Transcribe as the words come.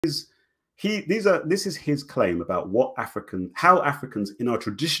this is his claim about how Africans in our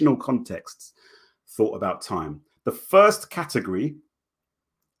traditional contexts thought about time. The first category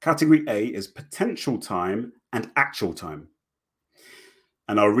A, is potential time and actual time.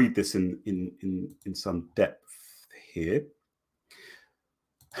 And I'll read this in some depth here.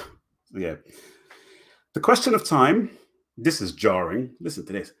 Yeah. The question of time, this is jarring. Listen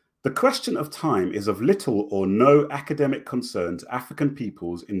to this. The question of time is of little or no academic concern to African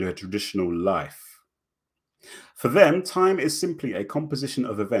peoples in their traditional life. For them, time is simply a composition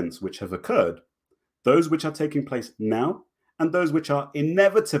of events which have occurred, those which are taking place now, and those which are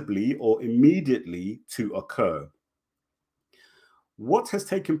inevitably or immediately to occur. What has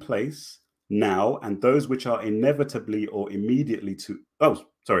taken place now and those which are inevitably or immediately to... Oh,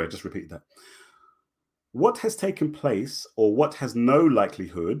 sorry, I just repeated that. What has taken place or what has no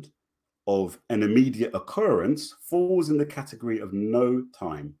likelihood of an immediate occurrence falls in the category of no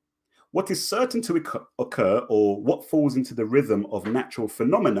time. What is certain to occur or what falls into the rhythm of natural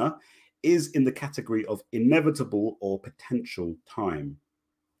phenomena is in the category of inevitable or potential time.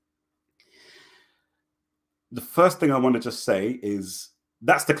 The first thing I want to just say is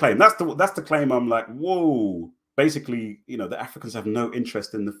that's the claim. That's the claim. I'm like, whoa. Basically, you know, the Africans have no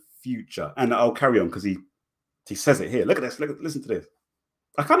interest in the future. And I'll carry on because he says it here. Look at this. Listen to this.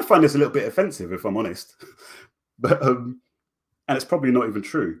 I kind of find this a little bit offensive, if I'm honest. But and it's probably not even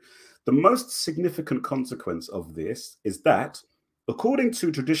true. The most significant consequence of this is that, according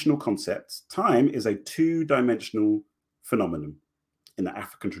to traditional concepts, time is a two-dimensional phenomenon in the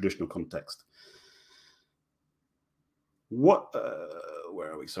African traditional context. Where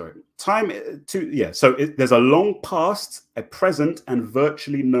are we? Sorry. There's a long past, a present, and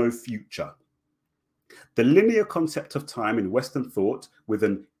virtually no future. The linear concept of time in Western thought, with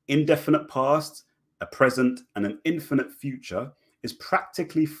an indefinite past, a present, and an infinite future, is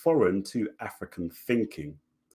practically foreign to African thinking.